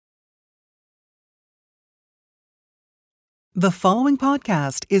The following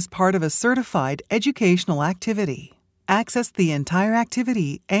podcast is part of a certified educational activity. Access the entire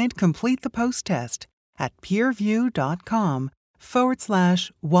activity and complete the post-test at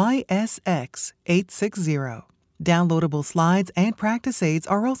peerview.com/YSX860. Downloadable slides and practice aids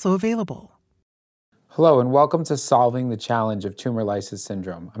are also available. Hello and welcome to Solving the Challenge of Tumor Lysis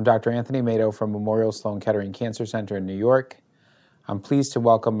Syndrome. I'm Dr. Anthony Mato from Memorial Sloan Kettering Cancer Center in New York. I'm pleased to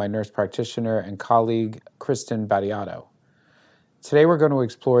welcome my nurse practitioner and colleague, Kristen Battiato. Today we're going to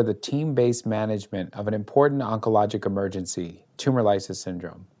explore the team-based management of an important oncologic emergency, tumor lysis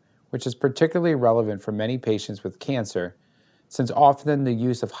syndrome, which is particularly relevant for many patients with cancer, since often the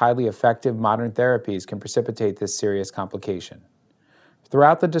use of highly effective modern therapies can precipitate this serious complication.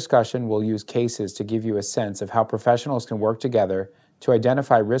 Throughout the discussion, we'll use cases to give you a sense of how professionals can work together to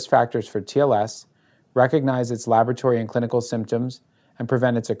identify risk factors for TLS, recognize its laboratory and clinical symptoms, and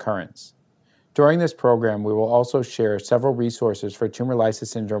prevent its occurrence. During this program, we will also share several resources for tumor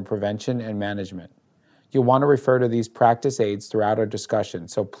lysis syndrome prevention and management. You'll want to refer to these practice aids throughout our discussion,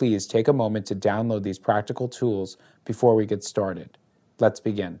 so please take a moment to download these practical tools before we get started. Let's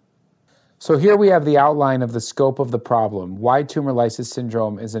begin. So here we have the outline of the scope of the problem, why tumor lysis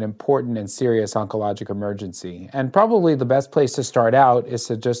syndrome is an important and serious oncologic emergency. And probably the best place to start out is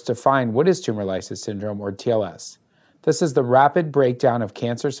to just define what is tumor lysis syndrome, or TLS. This is the rapid breakdown of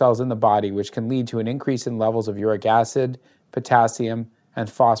cancer cells in the body, which can lead to an increase in levels of uric acid, potassium, and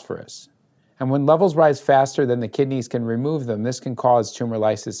phosphorus. And when levels rise faster than the kidneys can remove them, this can cause tumor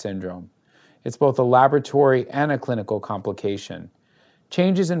lysis syndrome. It's both a laboratory and a clinical complication.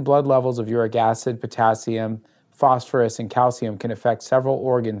 Changes in blood levels of uric acid, potassium, phosphorus, and calcium can affect several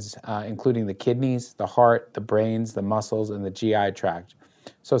organs, including the kidneys, the heart, the brains, the muscles, and the GI tract.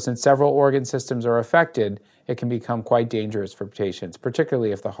 So since several organ systems are affected, it can become quite dangerous for patients,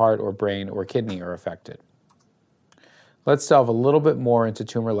 particularly if the heart or brain or kidney are affected. Let's delve a little bit more into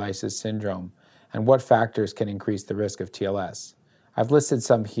tumor lysis syndrome and what factors can increase the risk of TLS. I've listed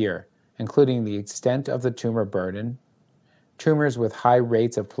some here, including the extent of the tumor burden, tumors with high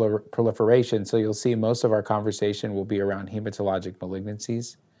rates of proliferation, so you'll see most of our conversation will be around hematologic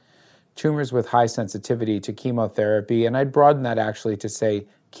malignancies, tumors with high sensitivity to chemotherapy, and I'd broaden that actually to say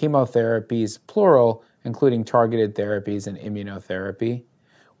chemotherapies, plural, including targeted therapies and immunotherapy,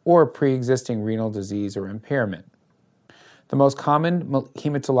 or pre-existing renal disease or impairment. The most common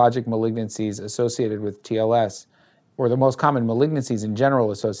hematologic malignancies associated with TLS, or the most common malignancies in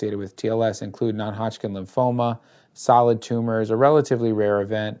general associated with TLS, include non-Hodgkin lymphoma, solid tumors, a relatively rare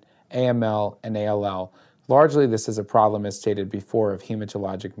event, AML, and ALL. Largely, this is a problem, as stated before, of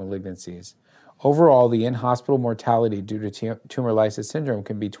hematologic malignancies. Overall, the in-hospital mortality due to tumor lysis syndrome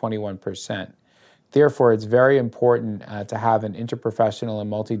can be 21%. Therefore, it's very important to have an interprofessional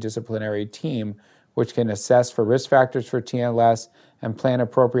and multidisciplinary team which can assess for risk factors for TLS and plan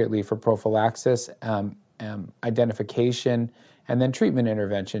appropriately for prophylaxis, identification, and then treatment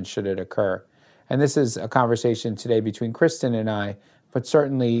intervention should it occur. And this is a conversation today between Kristen and I, but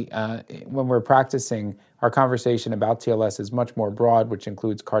certainly when we're practicing, our conversation about TLS is much more broad, which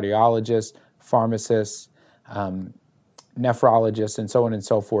includes cardiologists, pharmacists, nephrologists, and so on and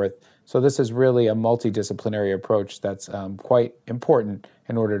so forth. So this is really a multidisciplinary approach that's quite important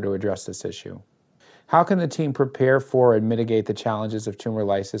in order to address this issue. How can the team prepare for and mitigate the challenges of tumor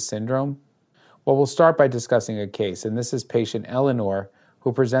lysis syndrome? Well, we'll start by discussing a case, and this is patient Eleanor,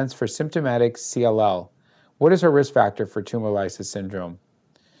 who presents for symptomatic CLL. What is her risk factor for tumor lysis syndrome?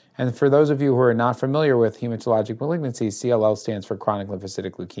 And for those of you who are not familiar with hematologic malignancies, CLL stands for chronic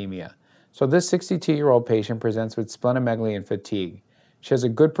lymphocytic leukemia. So this 62-year-old patient presents with splenomegaly and fatigue. She has a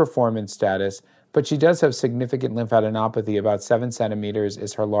good performance status, but she does have significant lymphadenopathy. About 7 centimeters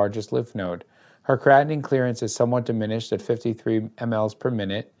is her largest lymph node. Her creatinine clearance is somewhat diminished at 53 mLs per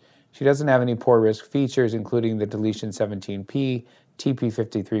minute. She doesn't have any poor risk features, including the deletion 17p,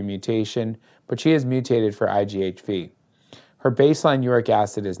 TP53 mutation, but she is mutated for IGHV. Her baseline uric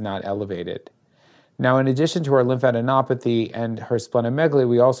acid is not elevated. Now, in addition to her lymphadenopathy and her splenomegaly,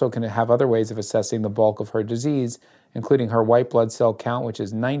 we also can have other ways of assessing the bulk of her disease, including her white blood cell count, which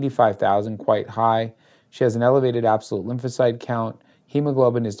is 95,000, quite high. She has an elevated absolute lymphocyte count.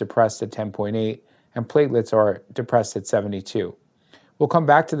 Hemoglobin is depressed at 10.8, and platelets are depressed at 72. We'll come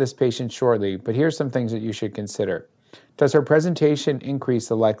back to this patient shortly, but here's some things that you should consider. Does her presentation increase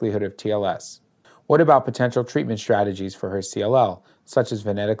the likelihood of TLS? What about potential treatment strategies for her CLL, such as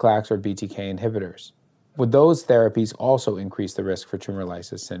venetoclax or BTK inhibitors? Would those therapies also increase the risk for tumor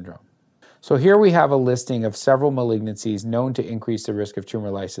lysis syndrome? So here we have a listing of several malignancies known to increase the risk of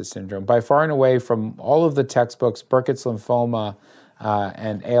tumor lysis syndrome. By far and away from all of the textbooks, Burkitt's lymphoma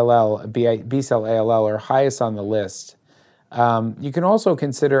and ALL, B-cell ALL are highest on the list. You can also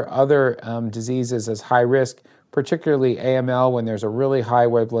consider other diseases as high risk, particularly AML when there's a really high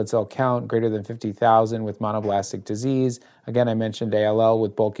white blood cell count, greater than 50,000 with monoblastic disease. Again, I mentioned ALL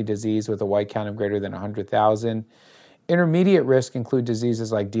with bulky disease with a white count of greater than 100,000. Intermediate risk include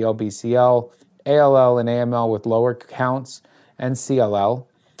diseases like DLBCL, ALL, and AML with lower counts, and CLL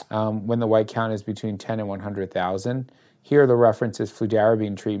when the white count is between 10 and 100,000. Here the reference is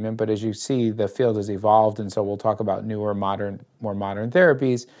fludarabine treatment, but as you see, the field has evolved, and so we'll talk about newer, more modern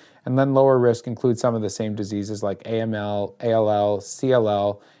therapies. And then lower risk includes some of the same diseases like AML, ALL,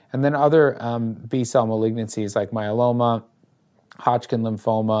 CLL, and then other B-cell malignancies like myeloma, Hodgkin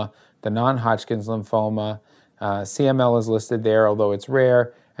lymphoma, the non-Hodgkin's lymphoma. CML is listed there, although it's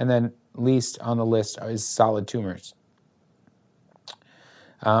rare. And then least on the list is solid tumors.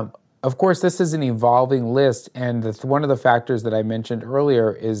 Of course, this is an evolving list, and one of the factors that I mentioned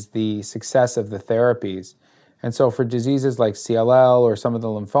earlier is the success of the therapies. And so for diseases like CLL or some of the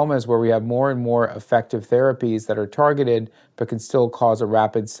lymphomas where we have more and more effective therapies that are targeted but can still cause a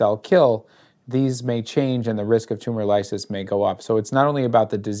rapid cell kill, these may change and the risk of tumor lysis may go up. So it's not only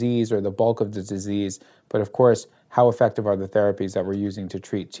about the disease or the bulk of the disease, but of course, how effective are the therapies that we're using to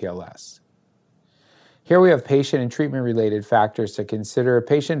treat TLS. Here we have patient and treatment-related factors to consider.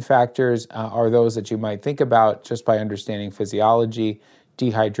 Patient factors are those that you might think about just by understanding physiology: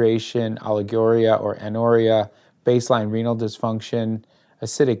 dehydration, oliguria or anuria, baseline renal dysfunction,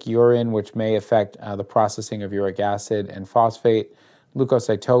 acidic urine, which may affect the processing of uric acid and phosphate,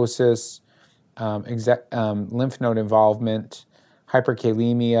 leukocytosis, lymph node involvement,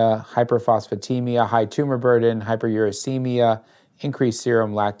 hyperkalemia, hyperphosphatemia, high tumor burden, hyperuricemia, increased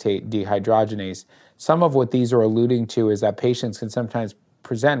serum lactate dehydrogenase. Some of what these are alluding to is that patients can sometimes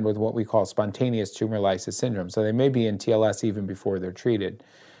present with what we call spontaneous tumor lysis syndrome. So they may be in TLS even before they're treated.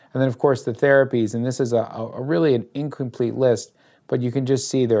 And then, of course, the therapies, and this is a really an incomplete list, but you can just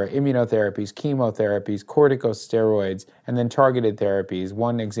see there are immunotherapies, chemotherapies, corticosteroids, and then targeted therapies.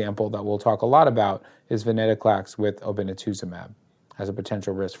 One example that we'll talk a lot about is venetoclax with obinutuzumab as a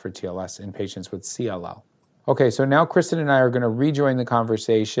potential risk for TLS in patients with CLL. Okay, so now Kristen and I are going to rejoin the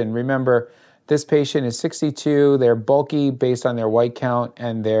conversation. Remember, this patient is 62. They're bulky based on their white count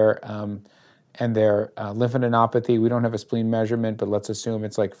and their lymphadenopathy. We don't have a spleen measurement, but let's assume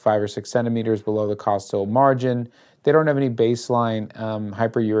it's like 5 or 6 centimeters below the costal margin. They don't have any baseline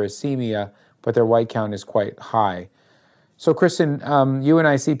hyperuricemia, but their white count is quite high. So Kristen, you and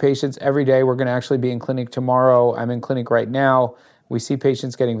I see patients every day. We're going to actually be in clinic tomorrow. I'm in clinic right now. We see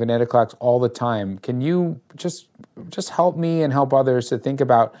patients getting venetoclax all the time. Can you just help me and help others to think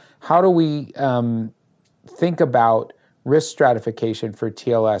about how do we think about risk stratification for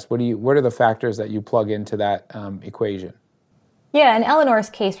TLS? What are the factors that you plug into that equation? Yeah, in Eleanor's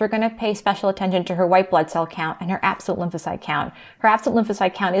case, we're going to pay special attention to her white blood cell count and her absolute lymphocyte count. Her absolute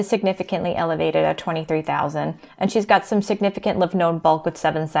lymphocyte count is significantly elevated at 23,000, and she's got some significant lymph node bulk with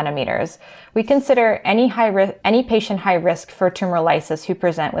 7 centimeters. We consider any patient high risk for tumor lysis who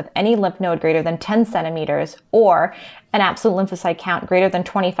present with any lymph node greater than 10 centimeters or an absolute lymphocyte count greater than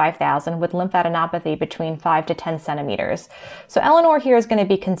 25,000 with lymphadenopathy between 5 to 10 centimeters. So Eleanor here is going to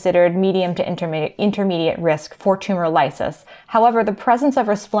be considered medium to intermediate risk for tumor lysis. However, the presence of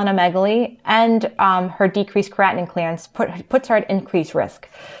her splenomegaly and her decreased creatinine clearance puts her at increased risk.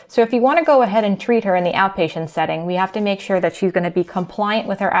 So if you want to go ahead and treat her in the outpatient setting, we have to make sure that she's going to be compliant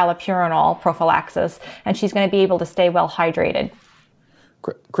with her allopurinol prophylaxis and she's going to be able to stay well hydrated.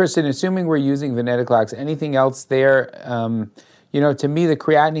 Kristen, assuming we're using venetoclax, anything else there? To me, the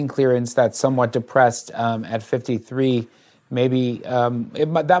creatinine clearance that's somewhat depressed at 53, maybe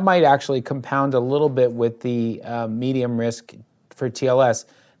that might actually compound a little bit with the medium risk for TLS.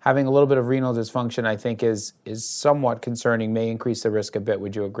 Having a little bit of renal dysfunction, I think, is somewhat concerning, may increase the risk a bit.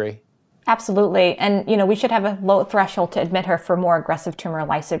 Would you agree? Absolutely. And, we should have a low threshold to admit her for more aggressive tumor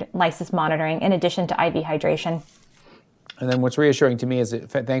lysis monitoring in addition to IV hydration. And then what's reassuring to me is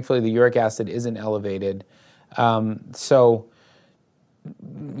that thankfully the uric acid isn't elevated. Of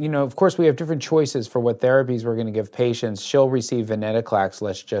course we have different choices for what therapies we're going to give patients. She'll receive venetoclax,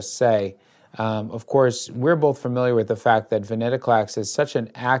 let's just say. Of course, we're both familiar with the fact that venetoclax is such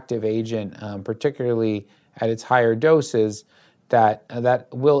an active agent, particularly at its higher doses, that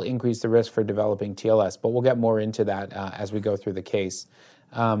will increase the risk for developing TLS. But we'll get more into that as we go through the case.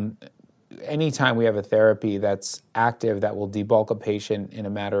 Anytime we have a therapy that's active that will debulk a patient in a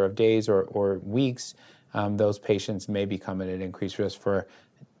matter of days or weeks, those patients may become at an increased risk for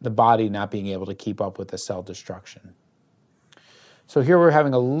the body not being able to keep up with the cell destruction. So here we're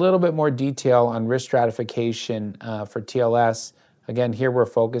having a little bit more detail on risk stratification for TLS. Again, here we're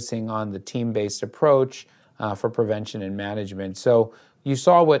focusing on the team-based approach. for prevention and management. So you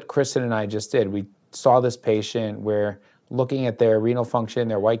saw what Kristen and I just did. We saw this patient where looking at their renal function,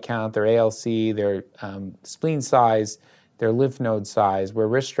 their white count, their ALC, their spleen size, their lymph node size, we're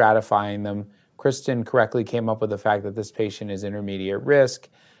risk stratifying them. Kristen correctly came up with the fact that this patient is intermediate risk.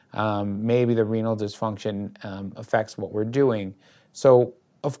 Maybe the renal dysfunction affects what we're doing. So,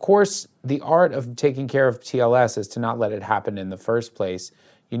 of course, the art of taking care of TLS is to not let it happen in the first place.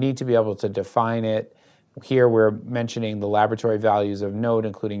 You need to be able to define it. Here we're mentioning the laboratory values of note,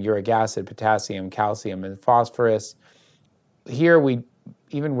 including uric acid, potassium, calcium, and phosphorus. Here we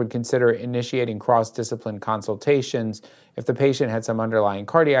even would consider initiating cross-discipline consultations. If the patient had some underlying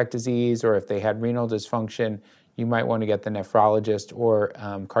cardiac disease or if they had renal dysfunction, you might want to get the nephrologist or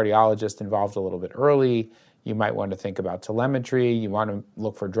cardiologist involved a little bit early. You might want to think about telemetry. You want to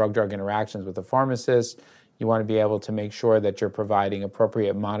look for drug-drug interactions with the pharmacist. You want to be able to make sure that you're providing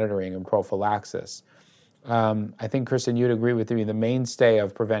appropriate monitoring and prophylaxis. I think, Kristen, you'd agree with me, the mainstay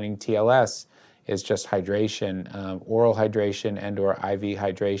of preventing TLS is just hydration, oral hydration and or IV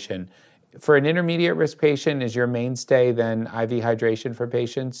hydration. For an intermediate risk patient, is your mainstay then IV hydration for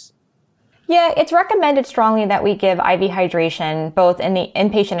patients? Yeah, it's recommended strongly that we give IV hydration both in the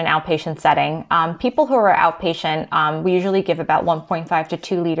inpatient and outpatient setting. People who are outpatient, we usually give about 1.5 to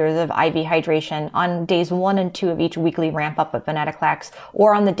 2 liters of IV hydration on days 1 and 2 of each weekly ramp up of venetoclax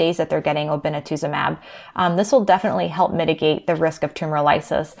or on the days that they're getting obinutuzumab. This will definitely help mitigate the risk of tumor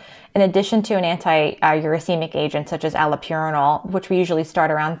lysis. In addition to an anti-uricemic agent such as allopurinol, which we usually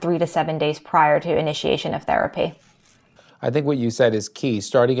start around 3 to 7 days prior to initiation of therapy. I think what you said is key.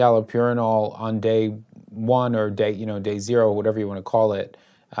 Starting allopurinol on day 1 or day 0, whatever you want to call it,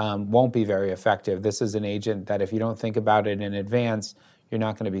 won't be very effective. This is an agent that if you don't think about it in advance, you're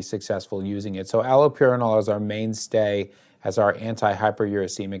not going to be successful using it. So allopurinol is our mainstay as our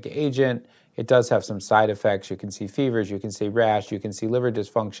anti-hyperuricemic agent. It does have some side effects. You can see fevers, you can see rash, you can see liver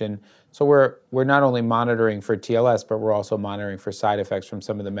dysfunction. So we're not only monitoring for TLS, but we're also monitoring for side effects from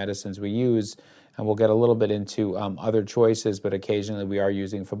some of the medicines we use. And we'll get a little bit into other choices, but occasionally we are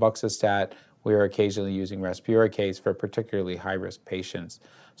using febuxostat. We are occasionally using respiricase for particularly high-risk patients.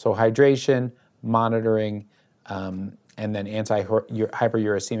 So hydration, monitoring, and then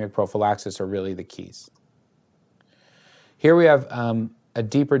anti-hyperuricemic prophylaxis are really the keys. Here we have a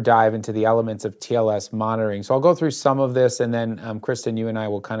deeper dive into the elements of TLS monitoring. So I'll go through some of this, and then Kristen, you and I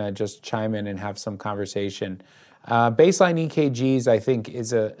will kind of just chime in and have some conversation. Baseline EKGs, I think,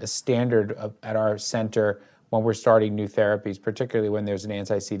 is a standard at our center when we're starting new therapies, particularly when there's an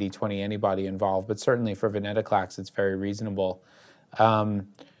anti-CD20 antibody involved, but certainly for venetoclax, it's very reasonable.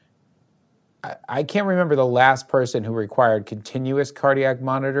 I can't remember the last person who required continuous cardiac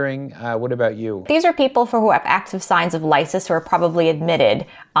monitoring. What about you? These are people who have active signs of lysis who are probably admitted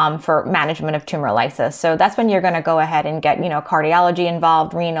for management of tumor lysis. So that's when you're going to go ahead and get, cardiology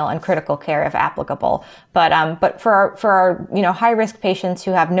involved, renal, and critical care if applicable. But for our high risk patients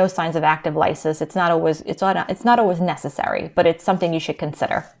who have no signs of active lysis, it's not always necessary, but it's something you should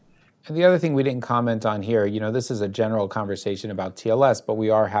consider. And the other thing we didn't comment on here, this is a general conversation about TLS, but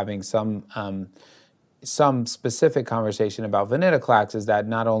we are having some specific conversation about venetoclax, is that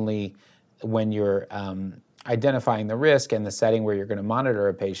not only when you're identifying the risk and the setting where you're going to monitor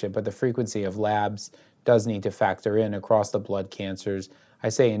a patient, but the frequency of labs does need to factor in across the blood cancers. I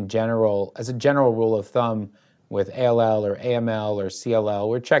say in general, as a general rule of thumb, with ALL or AML or CLL,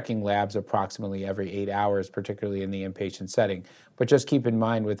 we're checking labs approximately every 8 hours, particularly in the inpatient setting. But just keep in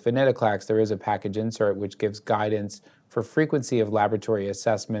mind with venetoclax, there is a package insert which gives guidance for frequency of laboratory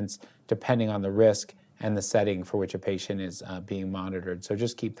assessments depending on the risk and the setting for which a patient is being monitored. So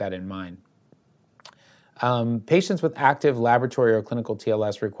just keep that in mind. Patients with active laboratory or clinical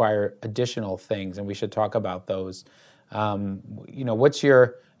TLS require additional things, and we should talk about those.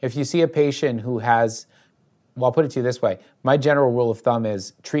 If you see a patient who has, well, I'll put it to you this way. My general rule of thumb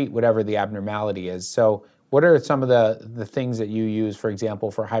is treat whatever the abnormality is. So what are some of the things that you use, for example,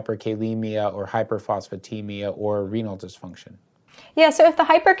 for hyperkalemia or hyperphosphatemia or renal dysfunction? Yeah, so if the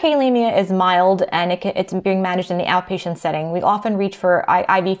hyperkalemia is mild and it's being managed in the outpatient setting, we often reach for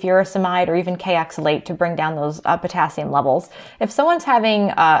IV furosemide or even Kayexalate to bring down those potassium levels. If someone's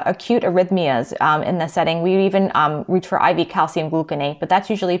having acute arrhythmias in the setting, we even reach for IV calcium gluconate, but that's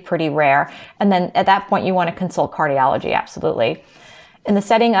usually pretty rare. And then at that point, you want to consult cardiology, absolutely. In the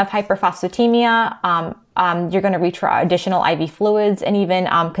setting of hyperphosphatemia, you're going to reach for additional IV fluids and even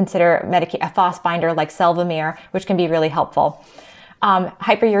consider a phos binder like Selvamir, which can be really helpful.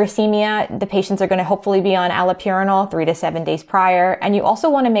 Hyperuricemia, the patients are going to hopefully be on allopurinol 3 to 7 days prior. And you also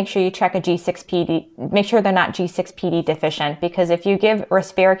want to make sure you check a G6PD, make sure they're not G6PD deficient, because if you give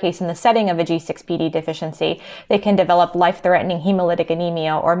Respirochase in the setting of a G6PD deficiency, they can develop life-threatening hemolytic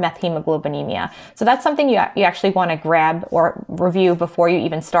anemia or methemoglobinemia. So that's something you actually want to grab or review before you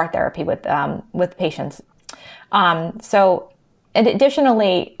even start therapy with patients. And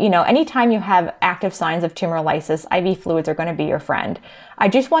additionally, anytime you have active signs of tumor lysis, IV fluids are going to be your friend. I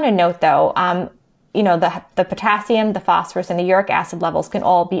just want to note, though, the potassium, the phosphorus, and the uric acid levels can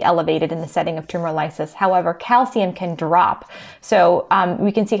all be elevated in the setting of tumor lysis. However, calcium can drop. So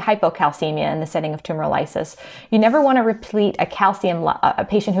we can see hypocalcemia in the setting of tumor lysis. You never want to replete a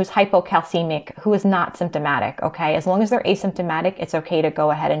patient who's hypocalcemic who is not symptomatic, okay? As long as they're asymptomatic, it's okay to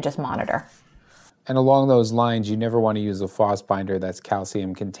go ahead and just monitor. And along those lines, you never want to use a phos binder that's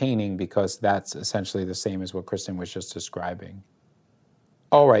calcium containing, because that's essentially the same as what Kristen was just describing.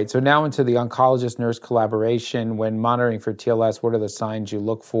 All right, so now into the oncologist-nurse collaboration. When monitoring for TLS, what are the signs you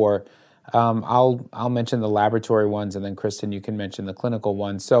look for? I'll mention the laboratory ones, and then Kristen, you can mention the clinical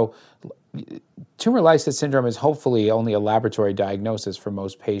ones. So tumor lysis syndrome is hopefully only a laboratory diagnosis for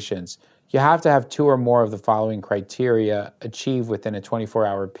most patients. You have to have 2 or more of the following criteria achieved within a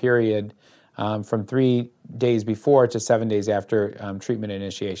 24-hour period. From 3 days before to 7 days after treatment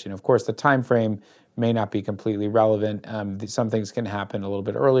initiation. Of course, the time frame may not be completely relevant. Some things can happen a little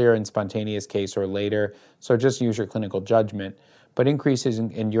bit earlier in spontaneous case or later, so just use your clinical judgment. But increases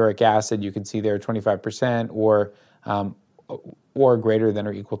in uric acid, you can see there 25% or greater than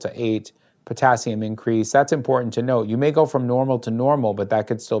or equal to 8. Potassium increase, that's important to note. You may go from normal to normal, but that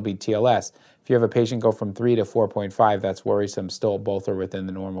could still be TLS. If you have a patient go from 3 to 4.5, that's worrisome. Still, both are within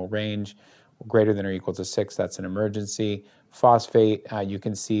the normal range. Greater than or equal to 6, that's an emergency. Phosphate, you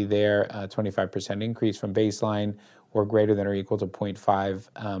can see there 25% increase from baseline, or greater than or equal to 0.5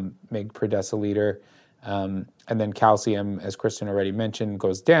 mg per deciliter. And then calcium, as Kristen already mentioned,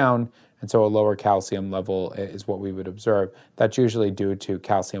 goes down, and so a lower calcium level is what we would observe. That's usually due to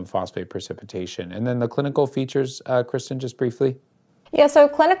calcium phosphate precipitation. And then the clinical features, Kristen, just briefly. Yeah, so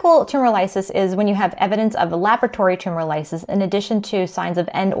clinical tumor lysis is when you have evidence of a laboratory tumor lysis in addition to signs of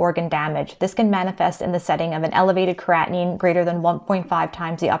end organ damage. This can manifest in the setting of an elevated creatinine greater than 1.5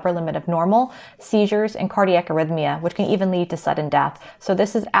 times the upper limit of normal, seizures, and cardiac arrhythmia, which can even lead to sudden death. So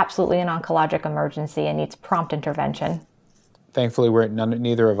this is absolutely an oncologic emergency and needs prompt intervention. Thankfully,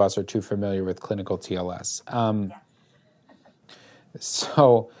 neither of us are too familiar with clinical TLS.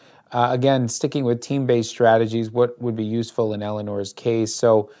 Again, sticking with team-based strategies, what would be useful in Eleanor's case?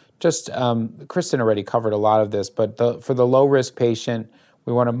 So just, Kristen already covered a lot of this, but for the low-risk patient,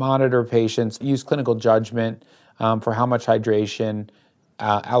 we want to monitor patients, use clinical judgment for how much hydration.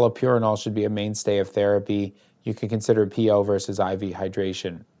 Allopurinol should be a mainstay of therapy. You can consider PO versus IV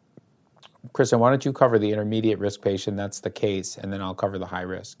hydration. Kristen, why don't you cover the intermediate risk patient? That's the case, and then I'll cover the high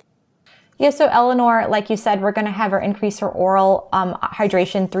risk. Yeah, so Eleanor, like you said, we're going to have her increase her oral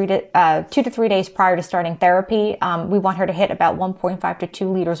hydration 2 to 3 days prior to starting therapy. We want her to hit about 1.5 to 2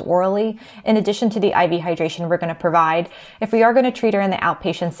 liters orally. In addition to the IV hydration we're going to provide, if we are going to treat her in the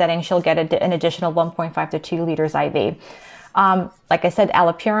outpatient setting, she'll get an additional 1.5 to 2 liters IV. Like I said,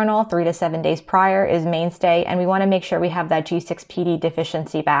 allopurinol 3 to 7 days prior is mainstay, and we want to make sure we have that G6PD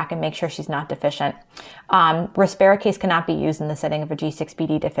deficiency back and make sure she's not deficient. Respirochase cannot be used in the setting of a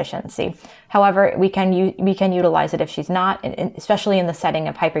G6PD deficiency. However, we can utilize it if she's not, especially in the setting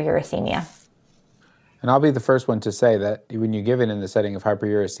of hyperuricemia. And I'll be the first one to say that when you give it in the setting of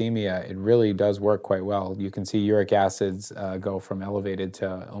hyperuricemia, it really does work quite well. You can see uric acids go from elevated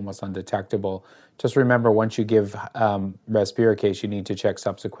to almost undetectable. Just remember, once you give Respirochase, you need to check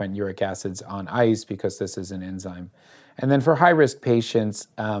subsequent uric acids on ice because this is an enzyme. And then for high-risk patients,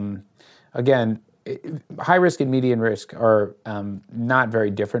 again, high risk and medium risk are not very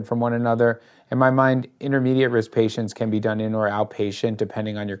different from one another. In my mind, intermediate risk patients can be done in or outpatient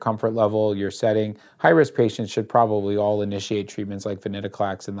depending on your comfort level, your setting. High risk patients should probably all initiate treatments like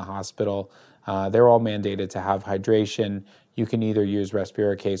venetoclax in the hospital. They're all mandated to have hydration. You can either use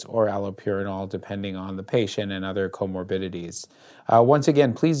Respirochase or allopurinol depending on the patient and other comorbidities. Once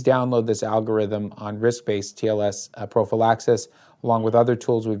again, please download this algorithm on risk-based TLS prophylaxis along with other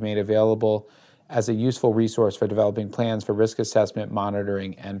tools we've made available as a useful resource for developing plans for risk assessment,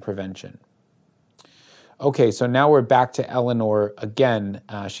 monitoring, and prevention. Okay, so now we're back to Eleanor again.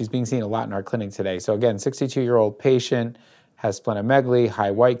 She's being seen a lot in our clinic today. So again, 62-year-old patient, has splenomegaly,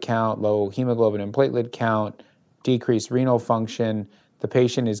 high white count, low hemoglobin and platelet count, decreased renal function. The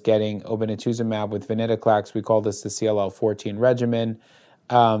patient is getting obinutuzumab with venetoclax. We call this the CLL14 regimen.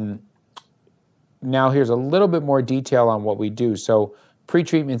 now here's a little bit more detail on what we do. So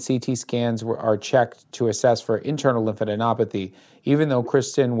pre-treatment CT scans are checked to assess for internal lymphadenopathy, even though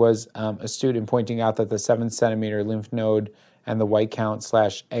Kristen was astute in pointing out that the 7 centimeter lymph node and the white count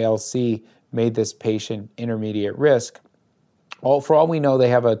 / ALC made this patient intermediate risk. For all we know, they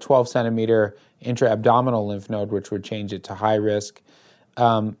have a 12 centimeter intra-abdominal lymph node, which would change it to high risk.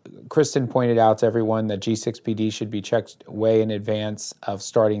 Kristen pointed out to everyone that G6PD should be checked way in advance of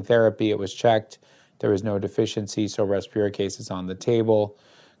starting therapy. It was checked. There was no deficiency, so respirocase is on the table.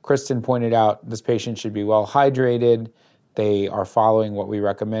 Kristen pointed out this patient should be well hydrated. They are following what we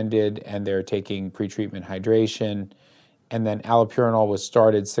recommended, and they're taking pretreatment hydration. And then allopurinol was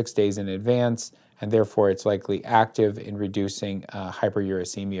started 6 days in advance, and therefore it's likely active in reducing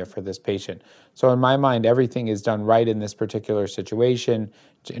hyperuricemia for this patient. So in my mind, everything is done right in this particular situation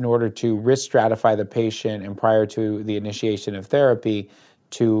in order to risk stratify the patient and prior to the initiation of therapy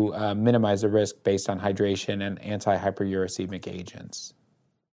to minimize the risk based on hydration and anti-hyperuricemic agents.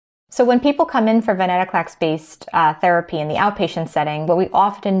 So when people come in for venetoclax-based therapy in the outpatient setting, what we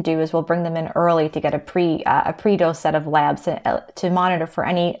often do is we'll bring them in early to get a pre-dose set of labs to monitor for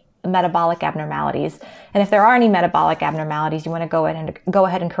any metabolic abnormalities. And if there are any metabolic abnormalities, you want to go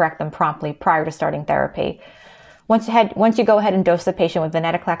ahead and correct them promptly prior to starting therapy. Once you go ahead and dose the patient with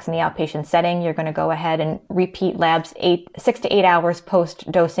venetoclax in the outpatient setting, you're going to go ahead and repeat labs 6 to 8 hours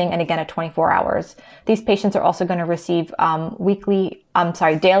post-dosing and again at 24 hours. These patients are also going to receive daily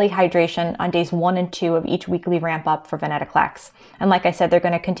hydration on days 1 and 2 of each weekly ramp up for venetoclax. And like I said, they're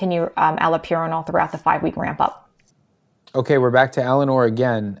going to continue allopurinol throughout the 5-week ramp up. Okay, we're back to Eleanor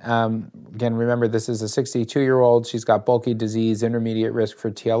again. Again, remember, this is a 62-year-old. She's got bulky disease, intermediate risk for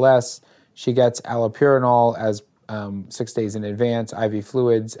TLS. She gets allopurinol as 6 days in advance, IV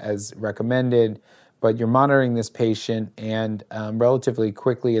fluids as recommended, but you're monitoring this patient, and relatively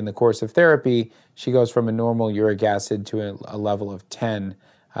quickly in the course of therapy, she goes from a normal uric acid to a level of 10,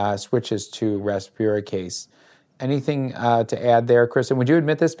 switches to respirocase. Anything to add there, Kristen? Would you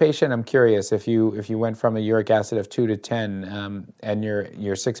admit this patient? I'm curious if you went from a uric acid of 2 to 10 and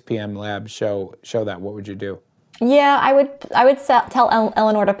your 6 p.m. labs show that, what would you do? Yeah, I would tell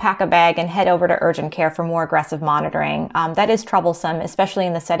Eleanor to pack a bag and head over to urgent care for more aggressive monitoring. That is troublesome, especially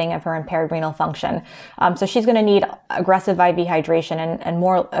in the setting of her impaired renal function. So she's going to need aggressive IV hydration and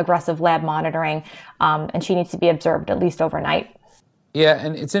more aggressive lab monitoring, and she needs to be observed at least overnight. Yeah,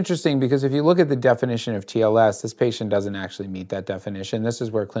 and it's interesting because if you look at the definition of TLS, this patient doesn't actually meet that definition. This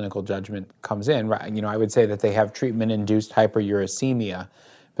is where clinical judgment comes in. Right? I would say that they have treatment-induced hyperuricemia,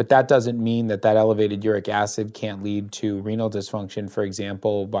 but that doesn't mean that elevated uric acid can't lead to renal dysfunction, for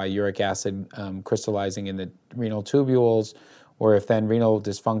example, by uric acid crystallizing in the renal tubules, or if then renal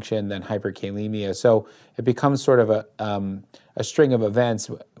dysfunction, then hyperkalemia. So it becomes sort of a string of events.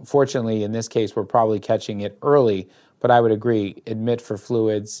 Fortunately, in this case, we're probably catching it early, but I would agree, admit for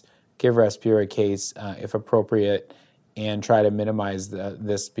fluids, give respirocase if appropriate, and try to minimize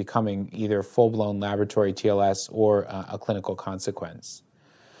this becoming either full-blown laboratory TLS or a clinical consequence.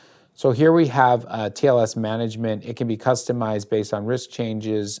 So here we have TLS management. It can be customized based on risk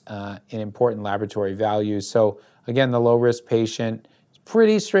changes in important laboratory values. So again, the low-risk patient, it's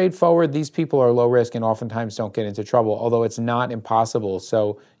pretty straightforward. These people are low risk and oftentimes don't get into trouble, although it's not impossible.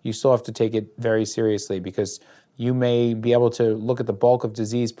 So you still have to take it very seriously because you may be able to look at the bulk of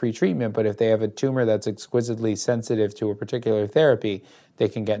disease pre-treatment, but if they have a tumor that's exquisitely sensitive to a particular therapy, they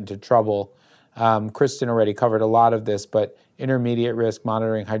can get into trouble. Kristen already covered a lot of this, but intermediate risk,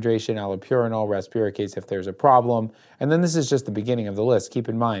 monitoring hydration, allopurinol, respirocase if there's a problem. And then this is just the beginning of the list. Keep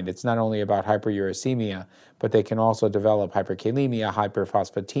in mind, it's not only about hyperuricemia, but they can also develop hyperkalemia,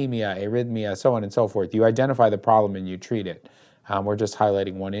 hyperphosphatemia, arrhythmia, so on and so forth. You identify the problem and you treat it. We're just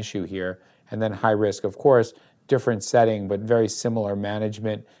highlighting one issue here. And then high risk, of course, different setting, but very similar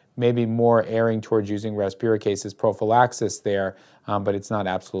management, maybe more erring towards using respirocase as prophylaxis there, but it's not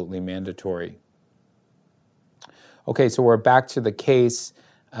absolutely mandatory. Okay, so we're back to the case,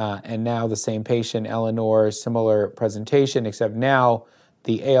 and now the same patient, Eleanor, similar presentation, except now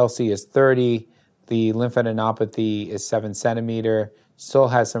the ALC is 30, the lymphadenopathy is 7 centimeter, still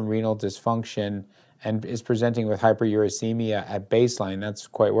has some renal dysfunction, and is presenting with hyperuricemia at baseline. That's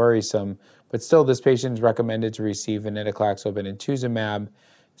quite worrisome. But still, this patient is recommended to receive venetoclax, obinutuzumab.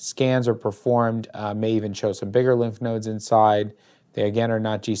 Scans are performed, may even show some bigger lymph nodes inside. They, again, are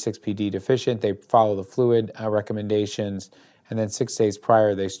not G6PD deficient. They follow the fluid recommendations. And then 6 days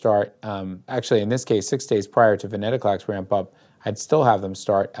prior, they start, actually, in this case, 6 days prior to venetoclax ramp up, I'd still have them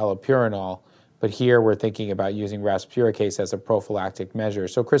start allopurinol. But here we're thinking about using Respiracase as a prophylactic measure.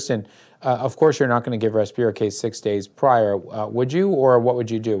 So Kristen, of course you're not going to give Respiracase 6 days prior. Would you, or what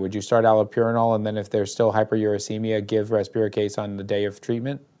would you do? Would you start allopurinol and then if there's still hyperuricemia, give Respiracase on the day of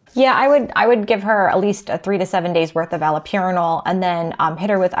treatment? Yeah, I would give her at least 3 to 7 days worth of allopurinol and then hit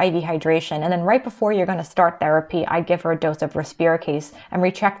her with IV hydration. And then right before you're going to start therapy, I'd give her a dose of Respiracase and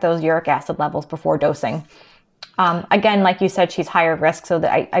recheck those uric acid levels before dosing. Again, like you said, she's higher risk, so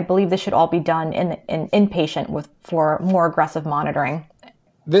that I believe this should all be done in inpatient for more aggressive monitoring.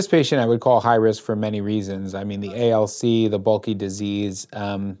 This patient I would call high risk for many reasons. I mean, the ALC, the bulky disease.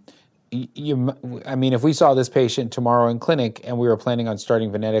 If we saw this patient tomorrow in clinic and we were planning on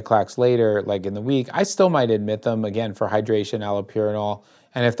starting venetoclax later, like in the week, I still might admit them again for hydration, allopurinol.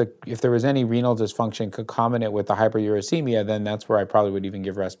 And if there was any renal dysfunction concomitant with the hyperuricemia, then that's where I probably would even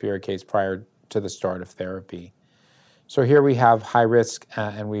give Respiracase prior to the start of therapy. So here we have high risk,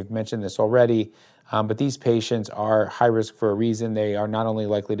 and we've mentioned this already, but these patients are high risk for a reason. They are not only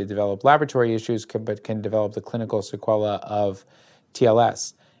likely to develop laboratory issues, but can develop the clinical sequela of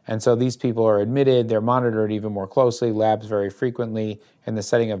TLS. And so these people are admitted, they're monitored even more closely, labs very frequently. In the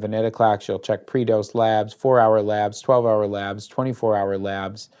setting of venetoclax, you'll check pre-dose labs, 4-hour labs, 12-hour labs, 24-hour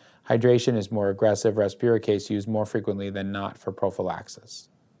labs. Hydration is more aggressive. Respiracase used more frequently than not for prophylaxis.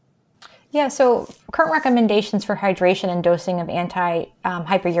 Yeah, so current recommendations for hydration and dosing of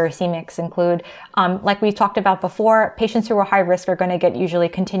anti-hyperuricemics include, like we talked about before, patients who are high risk are going to get usually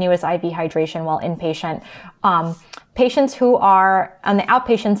continuous IV hydration while inpatient. Patients who are on the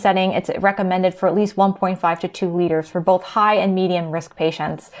outpatient setting, it's recommended for at least 1.5 to 2 liters for both high and medium risk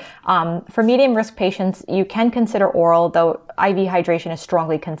patients. For medium risk patients, you can consider oral, though IV hydration is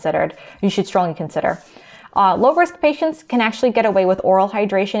strongly considered. You should strongly consider. Low-risk patients can actually get away with oral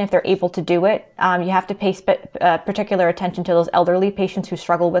hydration if they're able to do it. You have to pay particular attention to those elderly patients who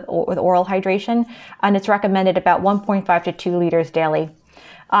struggle with oral hydration, and it's recommended about 1.5 to 2 liters daily.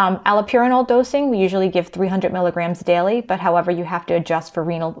 Allopurinol dosing, we usually give 300 milligrams daily, but however, you have to adjust for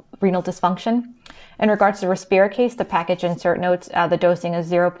renal dysfunction. In regards to Respiracase, the package insert notes the dosing is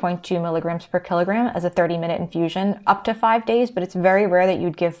 0.2 milligrams per kilogram as a 30-minute infusion, up to 5 days, but it's very rare that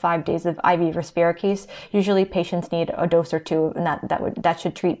you'd give 5 days of IV Respiracase. Usually patients need a dose or two, and that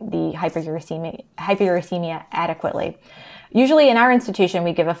should treat the hyperuricemia adequately. Usually in our institution,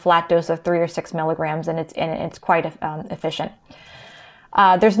 we give a flat dose of 3 or 6 milligrams, and it's quite efficient.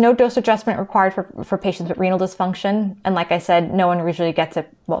 There's no dose adjustment required for patients with renal dysfunction, and like I said, no one usually gets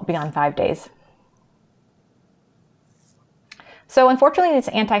it beyond 5 days. So unfortunately, these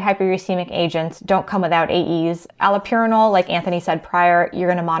anti-hyperuricemic agents don't come without AEs. Allopurinol, like Anthony said prior, you're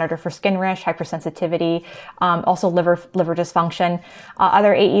going to monitor for skin rash, hypersensitivity, also liver dysfunction.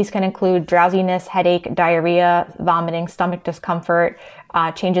 Other AEs can include drowsiness, headache, diarrhea, vomiting, stomach discomfort,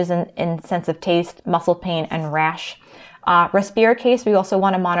 changes in sense of taste, muscle pain, and rash. Respiracase, we also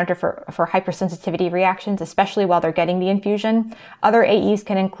want to monitor for hypersensitivity reactions, especially while they're getting the infusion. Other AEs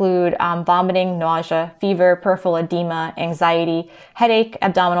can include vomiting, nausea, fever, peripheral edema, anxiety, headache,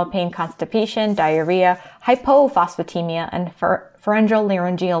 abdominal pain, constipation, diarrhea, hypophosphatemia, and pharyngeal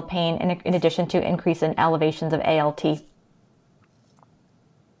laryngeal pain, in addition to increase in elevations of ALT.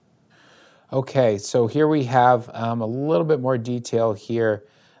 Okay, so here we have a little bit more detail here.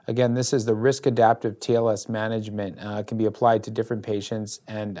 Again, this is the risk-adaptive TLS management. It can be applied to different patients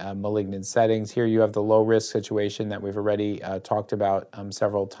and malignant settings. Here you have the low-risk situation that we've already talked about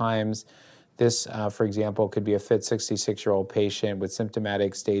several times. This, for example, could be a fit 66-year-old patient with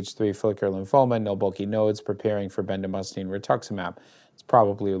symptomatic stage 3 follicular lymphoma, no bulky nodes, preparing for bendamustine rituximab. It's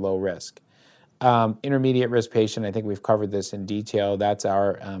probably low risk. Intermediate risk patient, I think we've covered this in detail. That's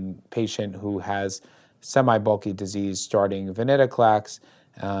our patient who has semi-bulky disease starting venetoclax,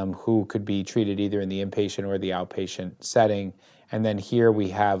 who could be treated either in the inpatient or the outpatient setting. And then here we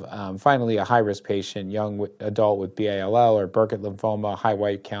have finally a high-risk patient, young adult with BALL or Burkitt lymphoma, high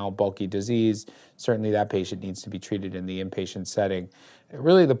white count, bulky disease. Certainly that patient needs to be treated in the inpatient setting.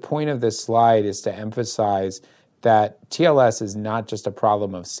 Really the point of this slide is to emphasize that TLS is not just a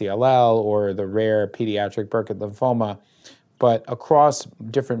problem of CLL or the rare pediatric Burkitt lymphoma, but across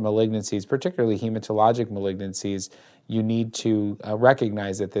different malignancies, particularly hematologic malignancies, you need to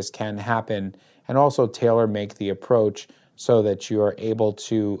recognize that this can happen and also tailor-make the approach so that you are able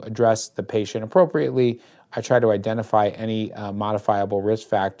to address the patient appropriately. I try to identify any modifiable risk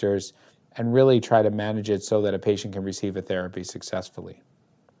factors and really try to manage it so that a patient can receive a therapy successfully.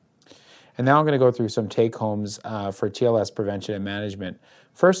 And now I'm going to go through some take-homes for TLS prevention and management.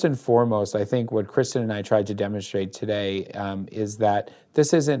 First and foremost, I think what Kristen and I tried to demonstrate today is that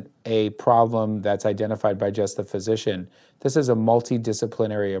this isn't a problem that's identified by just the physician. This is a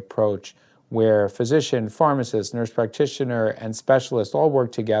multidisciplinary approach where physician, pharmacist, nurse practitioner, and specialist all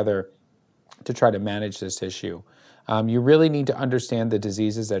work together to try to manage this issue. You really need to understand the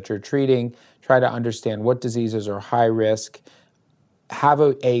diseases that you're treating, try to understand what diseases are high risk, have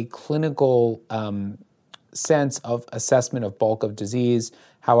a clinical sense of assessment of bulk of disease.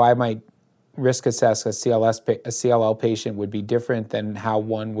 How I might risk assess a CLL patient would be different than how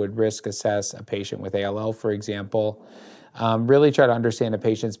one would risk assess a patient with ALL, for example. Really try to understand a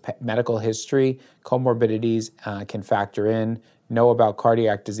patient's medical history. Comorbidities can factor in. Know about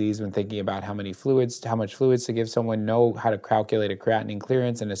cardiac disease when thinking about how much fluids to give someone. Know how to calculate a creatinine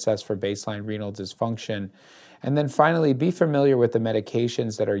clearance and assess for baseline renal dysfunction. And then finally, be familiar with the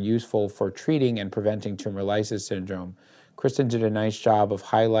medications that are useful for treating and preventing tumor lysis syndrome. Kristen did a nice job of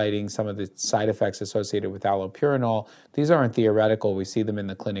highlighting some of the side effects associated with allopurinol. These aren't theoretical. We see them in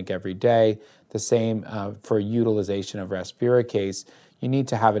the clinic every day. The same for utilization of respiricase. You need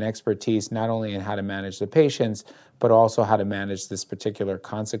to have an expertise not only in how to manage the patients, but also how to manage this particular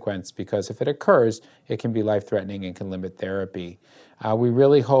consequence, because if it occurs, it can be life-threatening and can limit therapy. We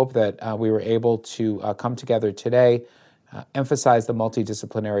really hope that we were able to come together today, emphasize the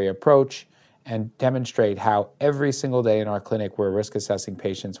multidisciplinary approach, and demonstrate how every single day in our clinic we're risk assessing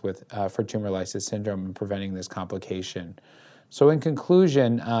patients for tumor lysis syndrome and preventing this complication. So in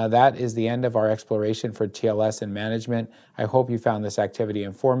conclusion, that is the end of our exploration for TLS and management. I hope you found this activity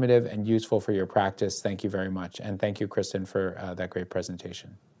informative and useful for your practice. Thank you very much. And thank you, Kristen, for that great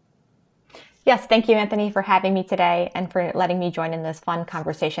presentation. Yes, thank you, Anthony, for having me today and for letting me join in this fun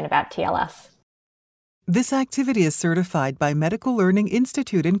conversation about TLS. This activity is certified by Medical Learning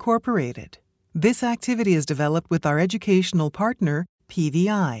Institute, Incorporated. This activity is developed with our educational partner,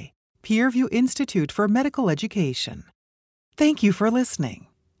 PVI, Peerview Institute for Medical Education. Thank you for listening.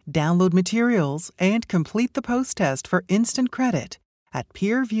 Download materials and complete the post test for instant credit at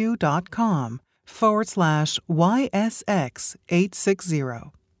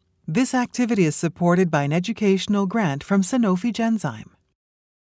peerview.com/YSX860. This activity is supported by an educational grant from Sanofi Genzyme.